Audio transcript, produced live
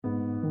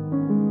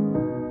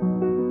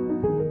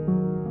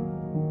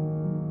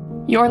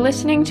You're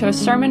listening to a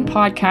sermon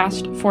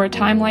podcast for a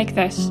time like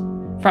this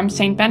from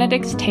St.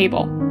 Benedict's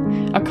Table,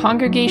 a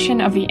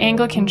congregation of the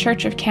Anglican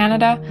Church of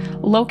Canada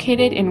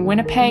located in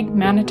Winnipeg,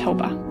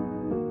 Manitoba.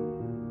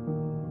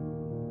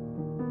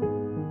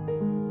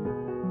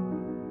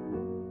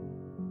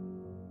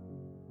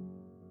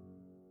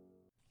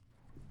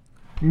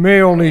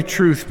 May only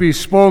truth be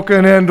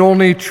spoken and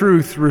only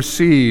truth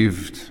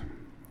received.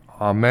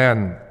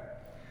 Amen.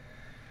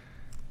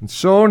 And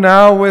so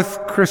now, with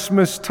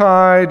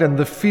Christmastide and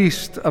the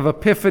Feast of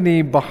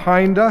Epiphany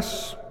behind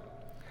us,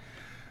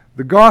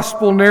 the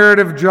gospel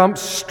narrative jumps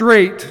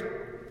straight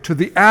to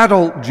the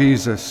adult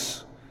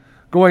Jesus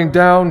going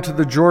down to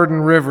the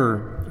Jordan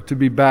River to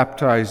be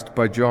baptized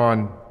by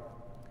John.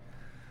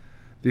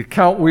 The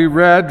account we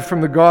read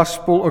from the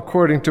Gospel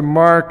according to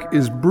Mark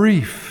is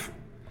brief,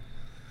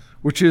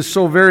 which is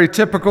so very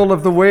typical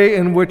of the way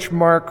in which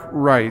Mark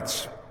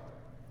writes.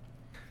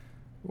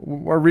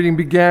 Our reading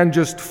began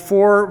just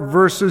 4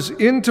 verses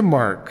into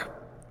Mark,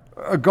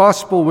 a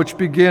gospel which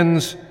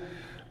begins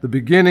the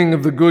beginning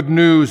of the good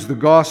news, the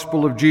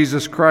gospel of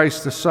Jesus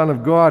Christ, the Son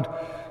of God.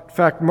 In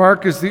fact,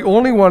 Mark is the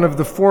only one of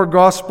the 4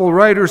 gospel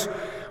writers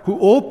who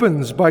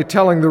opens by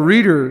telling the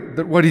reader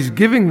that what he's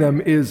giving them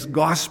is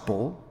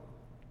gospel.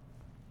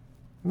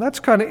 And that's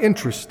kind of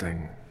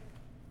interesting.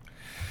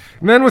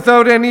 And then,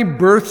 without any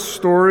birth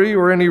story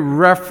or any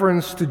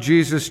reference to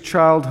Jesus'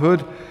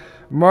 childhood,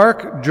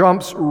 Mark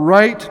jumps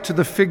right to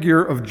the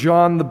figure of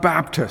John the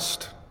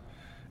Baptist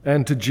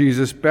and to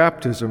Jesus'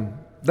 baptism.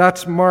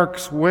 That's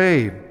Mark's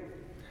way.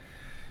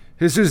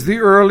 His is the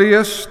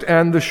earliest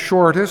and the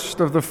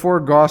shortest of the 4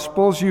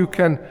 Gospels. You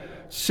can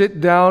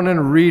sit down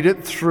and read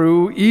it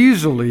through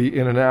easily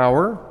in an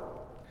hour.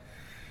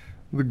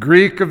 The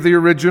Greek of the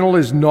original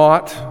is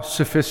not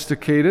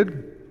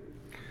sophisticated,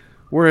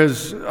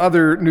 whereas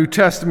other New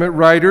Testament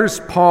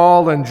writers,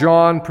 Paul and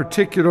John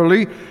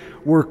particularly,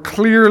 were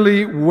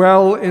clearly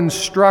well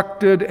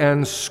instructed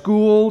and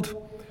schooled.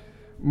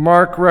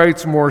 Mark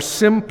writes more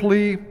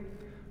simply,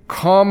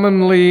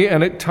 commonly,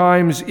 and at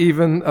times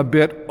even a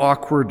bit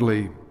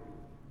awkwardly.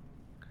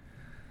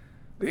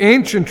 The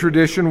ancient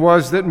tradition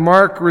was that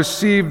Mark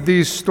received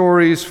these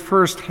stories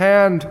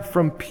firsthand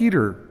from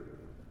Peter.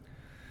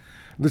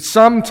 That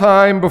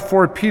sometime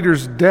before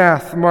Peter's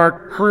death,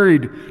 Mark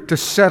hurried to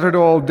set it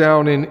all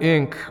down in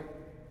ink.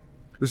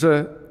 There's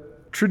a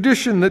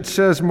tradition that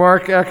says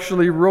Mark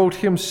actually wrote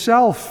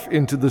himself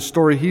into the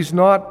story. He's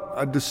not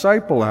a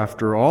disciple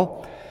after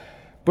all,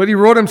 but he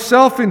wrote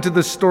himself into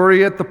the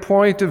story at the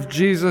point of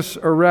Jesus'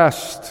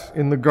 arrest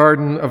in the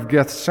Garden of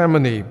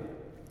Gethsemane.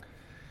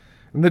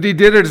 And that he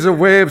did it as a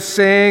way of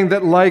saying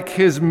that, like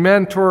his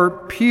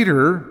mentor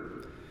Peter,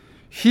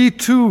 he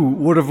too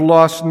would have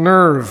lost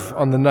nerve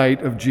on the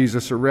night of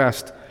Jesus'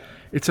 arrest.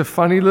 It's a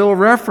funny little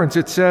reference.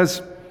 It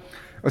says,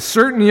 "A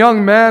certain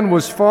young man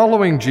was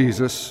following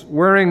Jesus,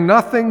 wearing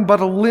nothing but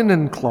a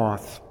linen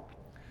cloth.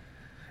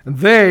 And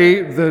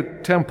they, the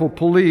temple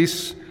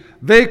police,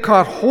 they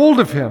caught hold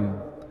of him,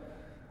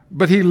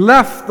 but he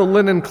left the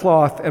linen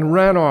cloth and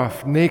ran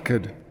off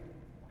naked."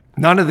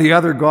 None of the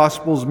other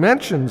Gospels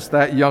mentions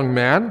that young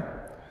man,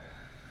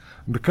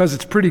 because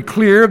it's pretty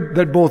clear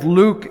that both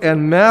Luke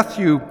and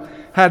Matthew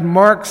had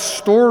Mark's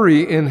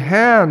story in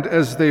hand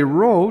as they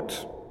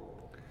wrote.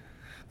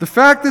 The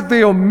fact that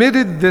they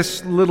omitted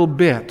this little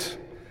bit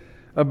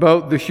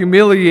about the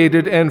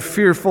humiliated and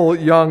fearful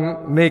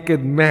young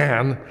naked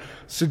man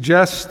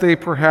suggests they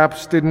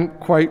perhaps didn't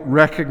quite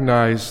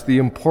recognize the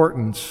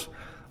importance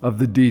of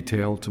the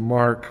detail to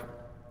Mark.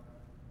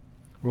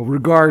 Well,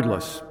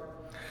 regardless,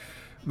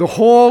 the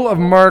whole of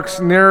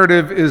Mark's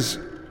narrative is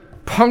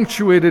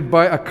punctuated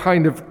by a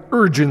kind of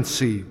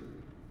urgency.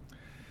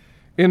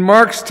 In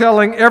Mark's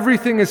telling,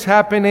 everything is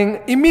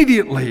happening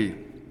immediately.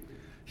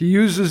 He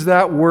uses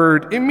that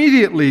word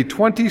immediately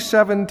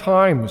 27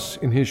 times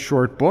in his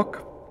short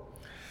book.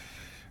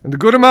 And a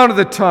good amount of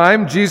the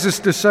time, Jesus'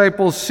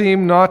 disciples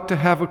seem not to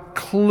have a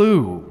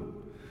clue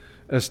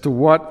as to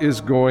what is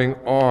going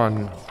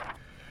on.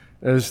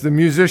 As the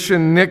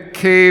musician Nick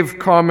Cave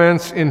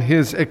comments in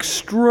his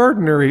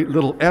extraordinary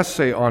little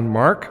essay on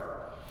Mark,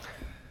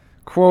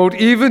 quote,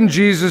 "Even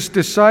Jesus'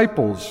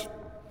 disciples,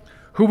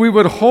 who we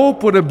would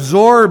hope would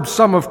absorb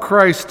some of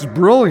Christ's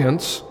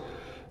brilliance,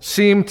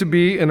 seem to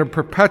be in a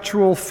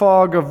perpetual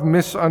fog of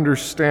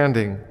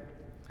misunderstanding,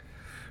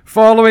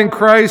 following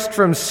Christ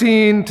from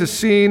scene to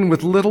scene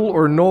with little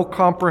or no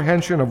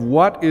comprehension of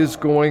what is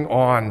going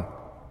on."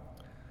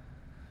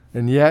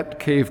 And yet,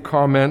 Cave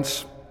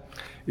comments,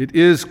 it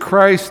is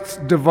Christ's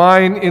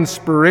divine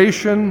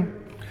inspiration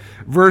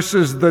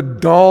versus the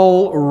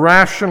dull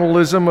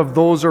rationalism of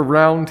those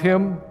around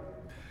him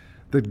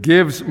that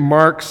gives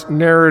Mark's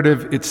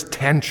narrative its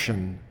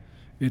tension,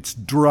 its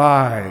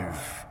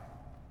drive.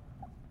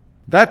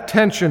 That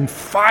tension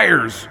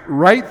fires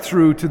right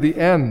through to the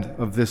end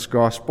of this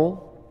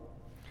gospel.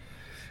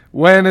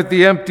 When at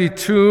the empty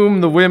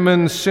tomb the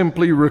women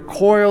simply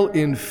recoil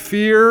in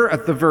fear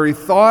at the very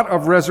thought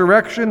of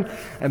resurrection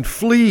and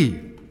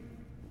flee.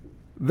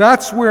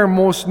 That's where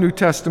most New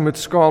Testament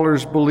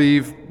scholars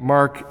believe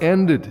Mark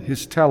ended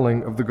his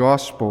telling of the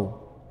gospel.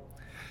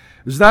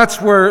 That's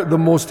where the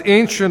most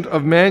ancient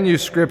of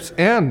manuscripts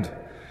end,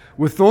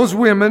 with those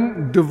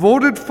women,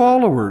 devoted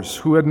followers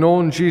who had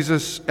known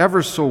Jesus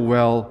ever so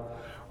well,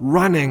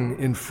 running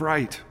in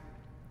fright.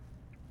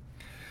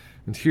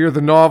 And here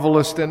the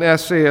novelist and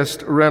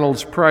essayist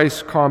Reynolds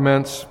Price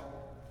comments,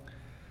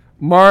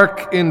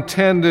 Mark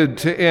intended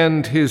to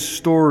end his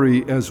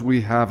story as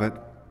we have it,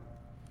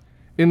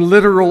 in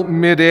literal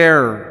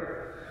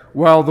midair,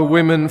 while the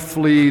women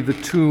flee the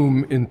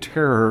tomb in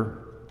terror.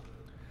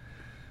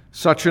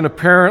 Such an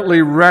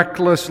apparently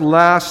reckless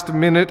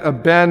last-minute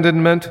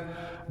abandonment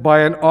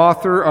by an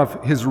author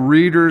of his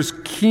reader's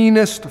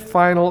keenest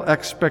final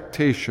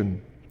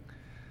expectation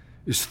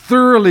is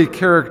thoroughly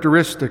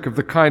characteristic of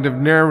the kind of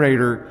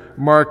narrator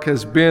Mark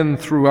has been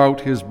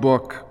throughout his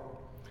book.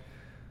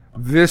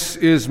 This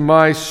is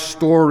my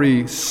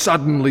story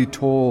suddenly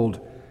told.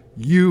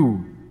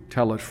 You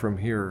tell it from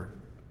here.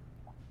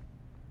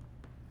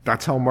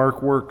 That's how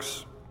Mark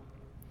works.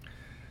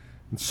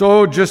 And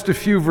so, just a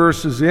few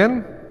verses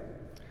in,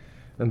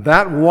 and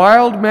that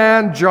wild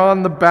man,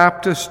 John the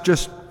Baptist,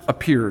 just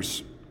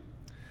appears,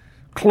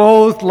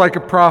 clothed like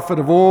a prophet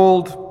of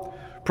old,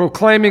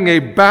 proclaiming a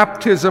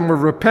baptism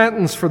of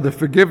repentance for the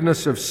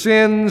forgiveness of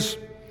sins,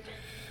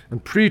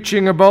 and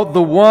preaching about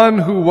the one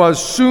who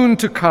was soon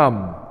to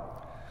come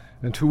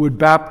and who would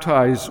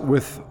baptize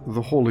with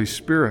the Holy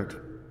Spirit.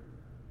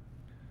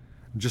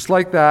 Just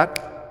like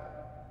that,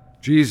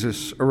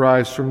 Jesus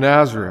arrives from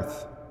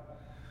Nazareth,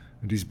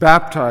 and he's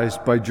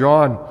baptized by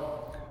John.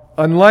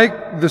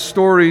 Unlike the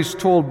stories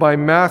told by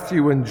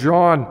Matthew and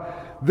John,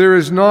 there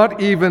is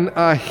not even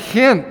a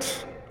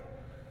hint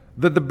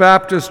that the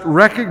Baptist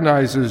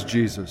recognizes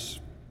Jesus,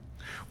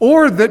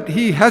 or that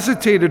he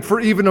hesitated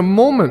for even a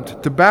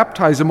moment to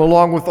baptize him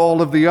along with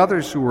all of the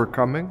others who were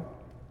coming.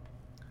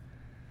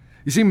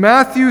 You see,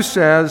 Matthew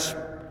says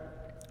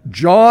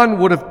John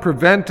would have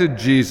prevented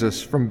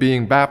Jesus from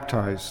being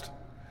baptized,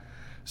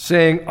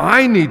 saying,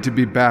 I need to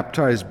be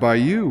baptized by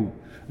you.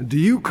 Do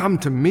you come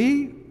to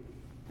me?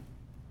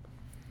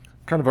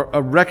 Kind of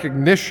a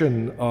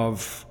recognition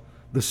of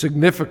the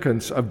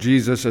significance of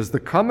Jesus as the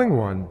coming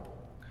one.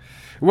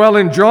 Well,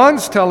 in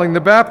John's telling, the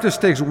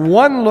Baptist takes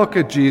one look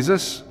at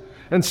Jesus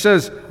and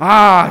says,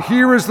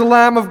 here is the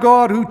Lamb of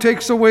God who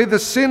takes away the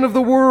sin of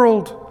the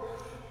world.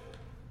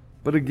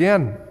 But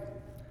again,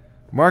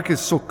 Mark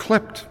is so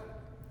clipped.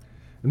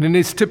 And in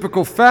his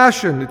typical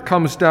fashion, it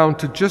comes down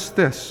to just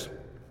this.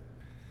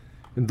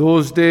 In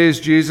those days,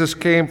 Jesus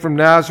came from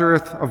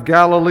Nazareth of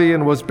Galilee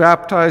and was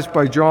baptized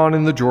by John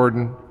in the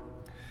Jordan.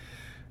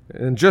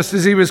 And just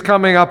as he was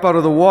coming up out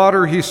of the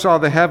water, he saw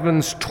the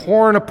heavens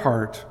torn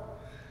apart,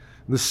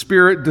 the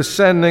Spirit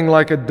descending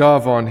like a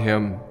dove on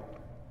him.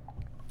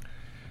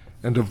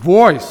 And a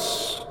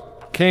voice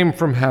came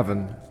from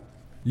heaven,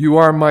 You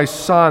are my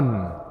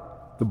Son,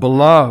 the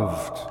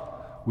beloved.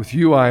 With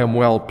you I am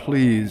well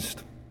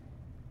pleased.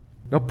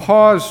 Now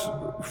pause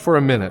for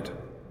a minute.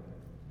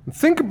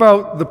 Think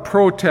about the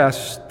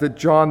protest that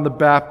John the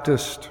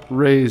Baptist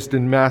raised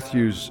in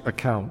Matthew's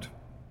account.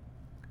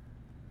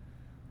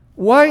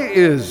 Why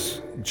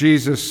is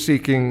Jesus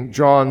seeking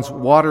John's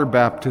water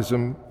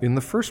baptism in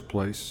the first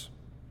place?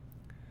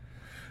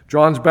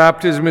 John's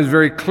baptism is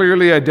very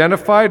clearly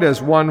identified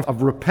as one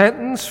of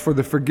repentance for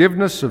the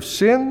forgiveness of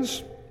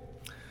sins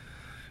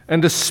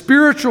and a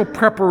spiritual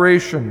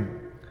preparation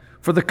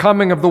for the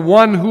coming of the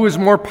one who is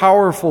more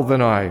powerful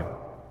than I,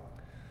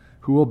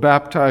 who will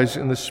baptize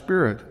in the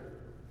Spirit.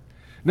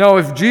 Now,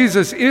 if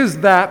Jesus is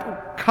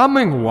that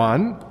coming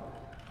one,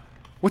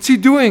 what's he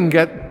doing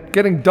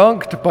getting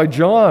dunked by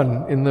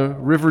John in the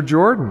River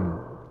Jordan?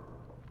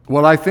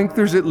 Well, I think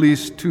there's at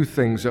least two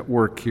things at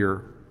work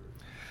here.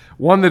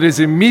 One that is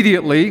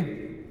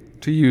immediately,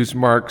 to use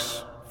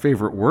Mark's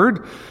favorite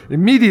word,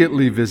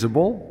 immediately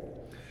visible,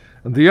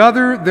 and the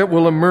other that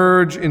will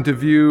emerge into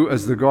view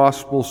as the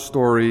gospel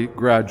story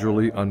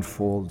gradually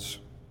unfolds.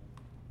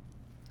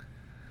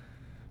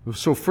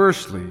 So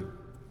firstly,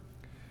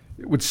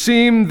 it would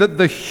seem that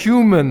the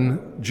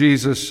human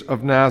Jesus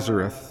of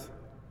Nazareth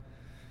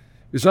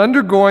is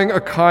undergoing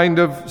a kind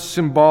of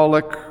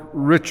symbolic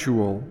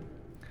ritual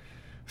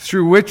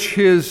through which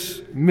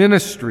his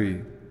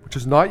ministry, which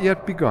has not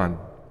yet begun,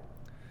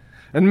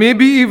 and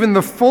maybe even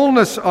the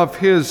fullness of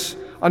his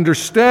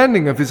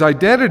understanding of his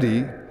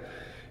identity,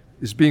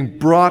 is being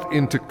brought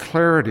into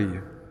clarity.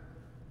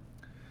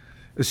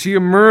 As he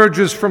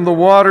emerges from the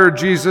water,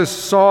 Jesus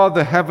saw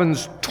the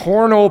heavens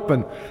torn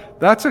open.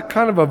 That's a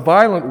kind of a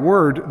violent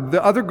word.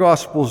 The other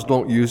Gospels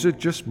don't use it,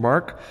 just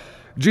Mark.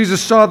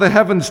 Jesus saw the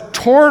heavens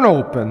torn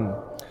open,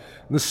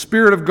 and the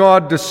Spirit of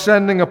God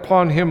descending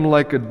upon him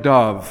like a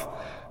dove.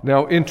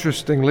 Now,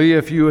 interestingly,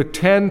 if you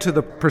attend to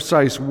the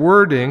precise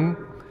wording,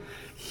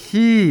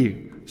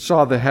 he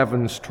saw the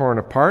heavens torn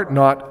apart,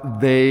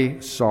 not they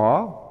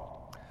saw.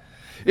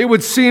 It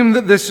would seem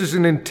that this is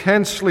an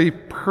intensely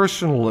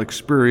personal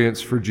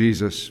experience for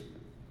Jesus.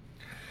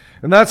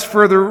 And that's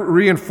further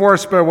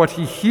reinforced by what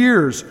he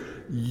hears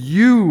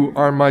 "You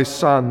are my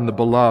Son, the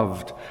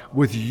beloved.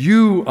 With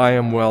you I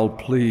am well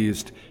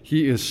pleased."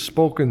 He is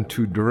spoken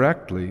to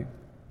directly.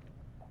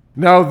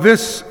 Now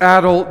this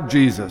adult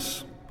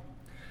Jesus,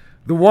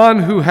 the one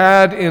who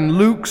had, in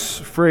Luke's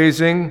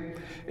phrasing,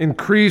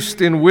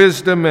 increased in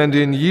wisdom and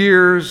in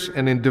years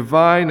and in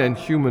divine and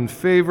human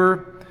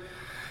favor,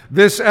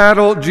 this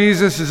adult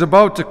Jesus is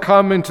about to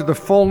come into the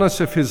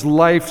fullness of his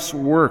life's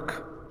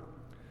work.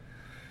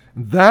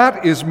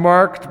 That is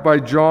marked by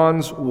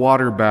John's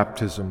water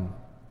baptism,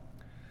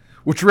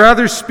 which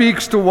rather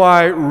speaks to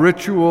why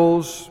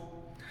rituals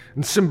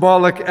and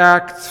symbolic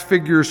acts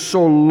figure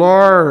so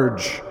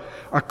large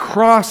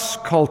across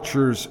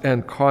cultures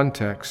and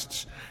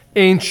contexts,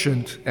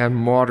 ancient and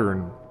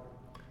modern.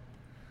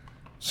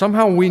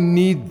 Somehow we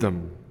need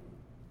them.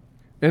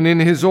 And in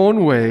his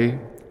own way,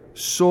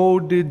 so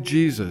did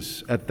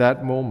Jesus at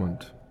that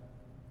moment.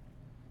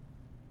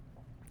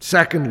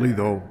 Secondly,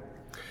 though,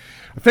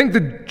 I think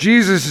that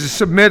Jesus is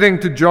submitting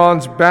to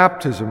John's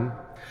baptism.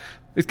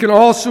 It can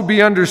also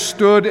be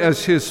understood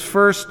as his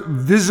first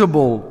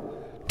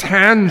visible,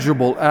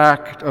 tangible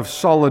act of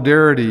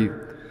solidarity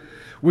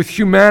with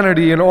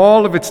humanity in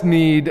all of its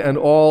need and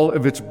all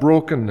of its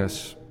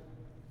brokenness.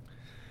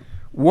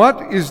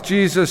 What is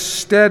Jesus'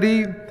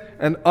 steady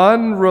and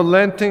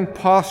unrelenting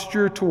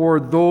posture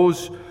toward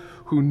those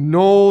who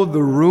know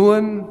the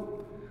ruin,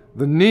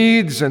 the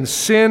needs and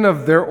sin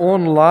of their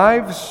own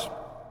lives?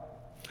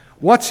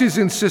 What's his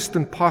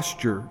insistent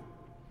posture?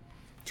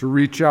 To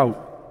reach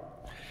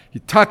out. He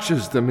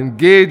touches them,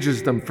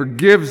 engages them,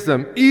 forgives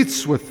them,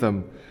 eats with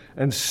them,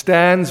 and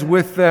stands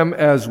with them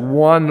as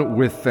one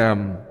with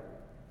them.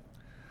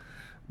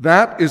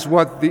 That is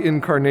what the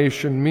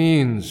incarnation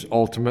means,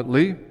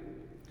 ultimately.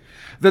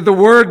 That the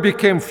Word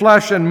became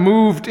flesh and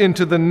moved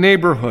into the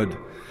neighborhood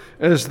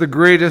as the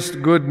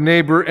greatest good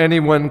neighbor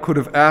anyone could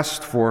have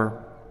asked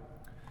for.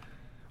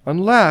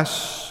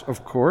 Unless,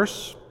 of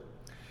course,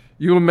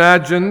 you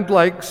imagined,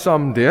 like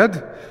some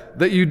did,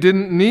 that you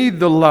didn't need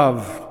the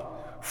love,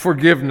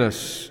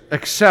 forgiveness,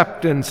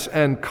 acceptance,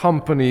 and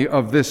company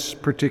of this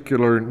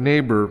particular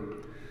neighbor,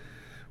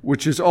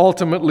 which is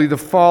ultimately the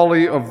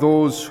folly of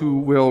those who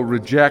will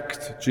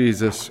reject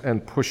Jesus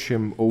and push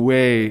him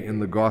away in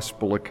the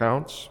gospel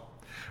accounts.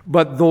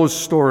 But those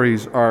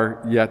stories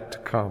are yet to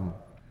come.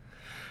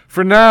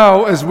 For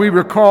now, as we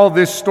recall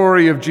this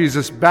story of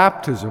Jesus'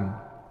 baptism,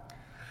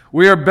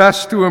 we are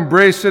best to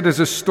embrace it as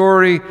a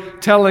story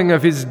telling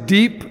of his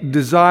deep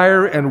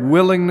desire and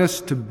willingness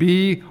to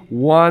be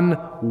one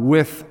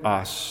with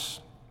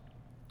us.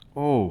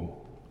 Oh,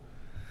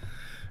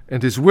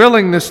 and his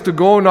willingness to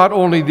go not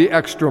only the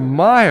extra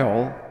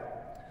mile,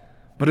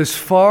 but as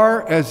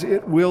far as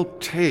it will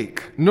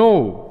take,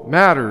 no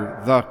matter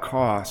the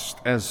cost,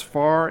 as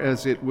far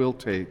as it will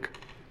take.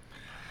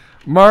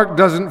 Mark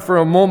doesn't for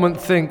a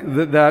moment think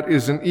that that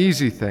is an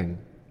easy thing.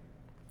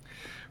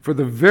 For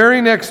the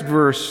very next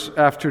verse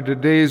after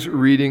today's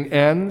reading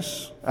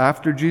ends,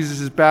 after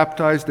Jesus is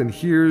baptized and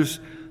hears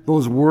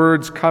those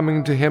words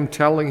coming to him,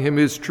 telling him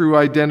his true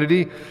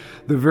identity,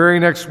 the very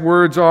next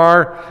words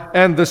are,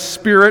 "And the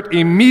Spirit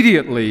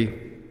immediately,"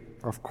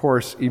 of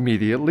course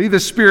immediately, the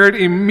Spirit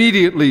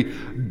immediately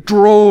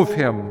drove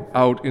him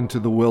out into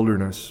the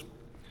wilderness.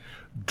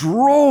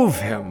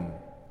 Drove him.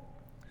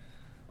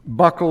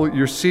 Buckle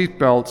your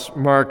seatbelts,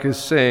 Mark is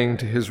saying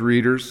to his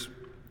readers.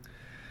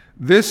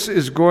 This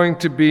is going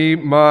to be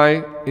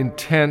my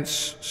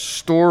intense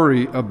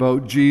story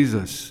about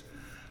Jesus,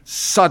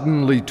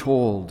 suddenly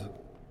told.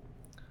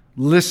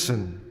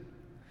 Listen,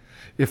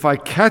 if I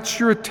catch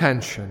your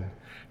attention,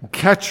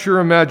 catch your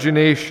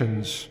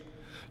imaginations,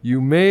 you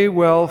may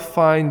well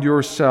find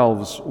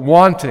yourselves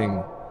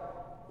wanting,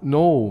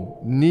 no,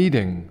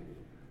 needing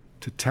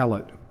to tell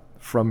it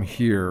from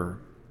here.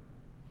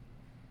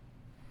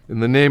 In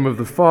the name of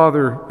the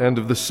Father, and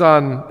of the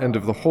Son, and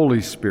of the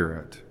Holy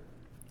Spirit.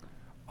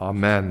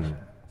 Amen.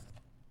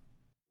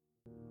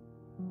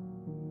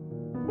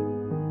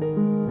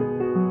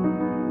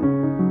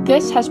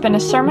 This has been a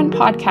sermon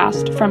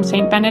podcast from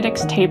St.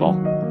 Benedict's Table.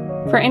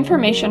 For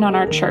information on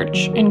our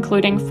church,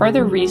 including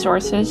further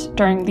resources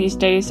during these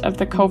days of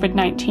the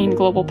COVID-19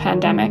 global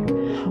pandemic,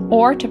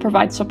 or to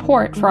provide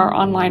support for our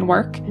online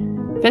work,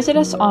 visit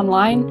us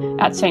online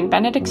at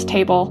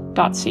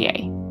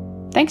stbenedictstable.ca.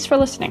 Thanks for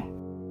listening.